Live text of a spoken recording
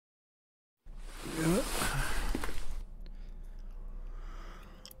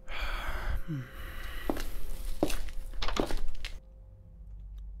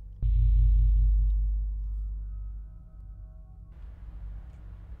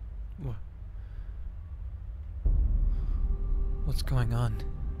What's going on?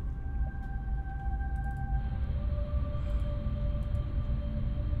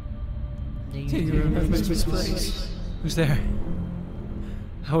 Do you remember this place? Who's there?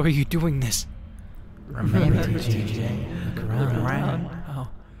 How are you doing this? Remember, TJ? Look around. Oh,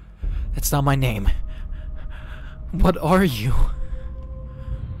 that's not my name. What are you?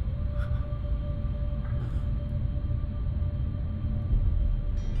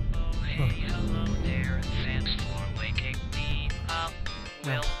 Oh, hey, hello there, and thanks for waking me up.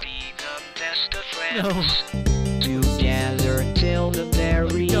 We'll be the best of friends. Together till the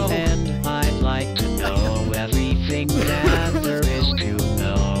very end. I'd like to know everything that there is to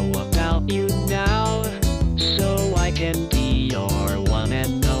know about you now, so I can be your one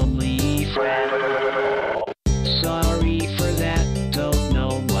and only friend. Sorry for that, don't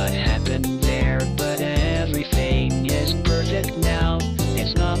know what happened there, but everything is perfect now.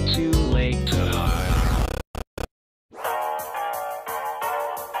 It's not too late to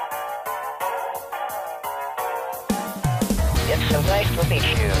It's so nice to meet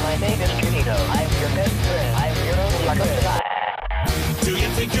you. My name is Junito. I'm your best friend. I'm your only friend. Do you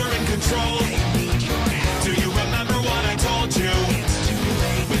think you're in control? Do you remember what I told you?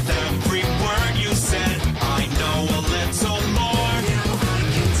 With every word you said, I know a little more.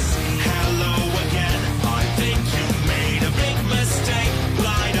 Hello again. I think you made a big mistake.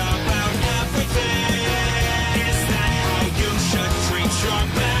 Lied about everything. Is that how you should treat your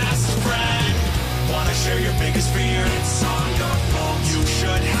best friend? Wanna share your biggest fear? It's all your fault. You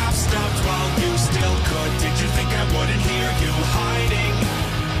should have stopped while you still could. Did you think I wouldn't hear you hiding?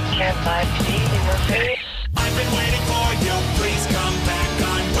 Can't I see in your face? I've been waiting for you, please come back.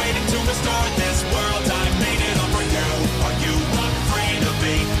 I'm waiting to restore this world. I made it all for you. Are you afraid of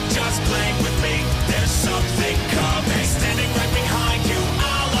me? Just playing with me. There's something coming. Standing right behind you.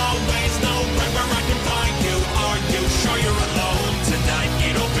 I'll always know right where I can find you. Are you sure you're alone tonight?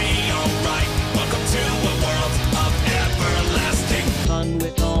 It'll be alright. Welcome to a world of everlasting fun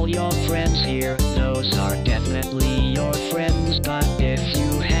with all your friends here. Those are definitely your friends, but if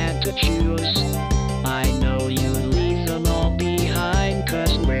you had to choose, I know you'd leave them all behind,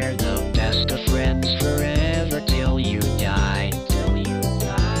 'cause we're the best of friends forever till you die.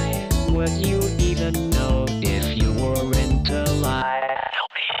 Would you even know if you weren't alive?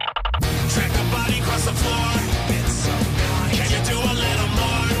 Track the body across the floor. Can you do a little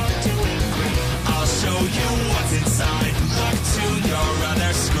more? I'll show you what's inside. Look to your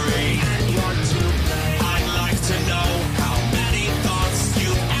other screen. I'd like to know how many thoughts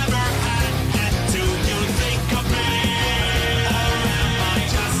you've ever had. And do you think of me? Or am I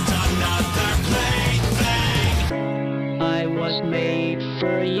just another plaything? I was made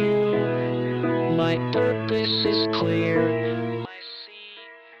for you. My purpose is clear. I see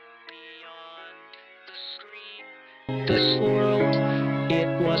beyond the screen. This world, it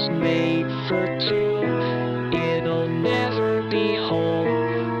was made for two. It'll never be whole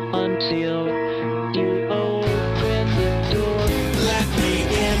until you open the door. Let me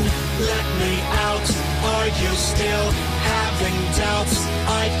in, let me out. Are you still having doubts?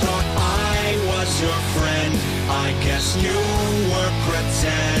 I thought I was your friend. I guess you were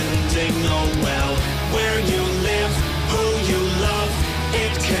pretending. Oh well, where you live, who you love,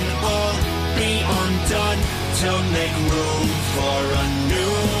 it can all be undone. Don't make room for a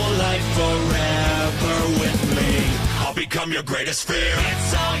new life forever with me. I'll become your greatest fear.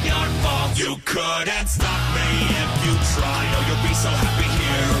 It's all your fault. You couldn't stop me if you tried. Oh, you'll be so happy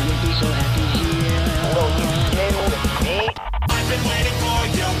here. You'll be so happy here. Will you stay with me? I've been waiting for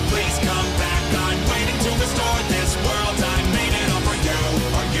you. Please come back. I'm waiting to restore this world. I made it all for you.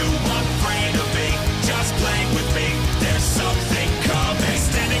 Are you afraid of me? Just playing with me. There's something coming.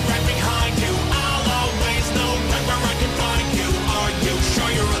 Standing right behind you. I'll always know right where I can find you. Are you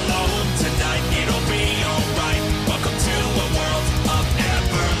sure you're alone tonight? It'll be alright. Welcome to a world of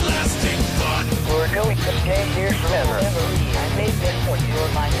everlasting fun. We're going to stay here forever. I made this for you.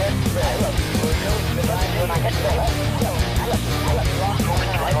 You're my best friend. I love you. We're going to die. You're my best friend. I love you. I love you.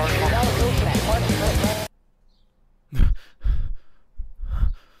 I love you.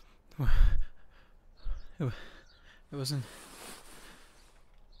 It wasn't...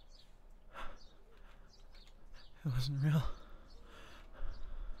 It wasn't real.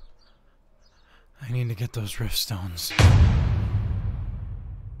 I need to get those rift stones.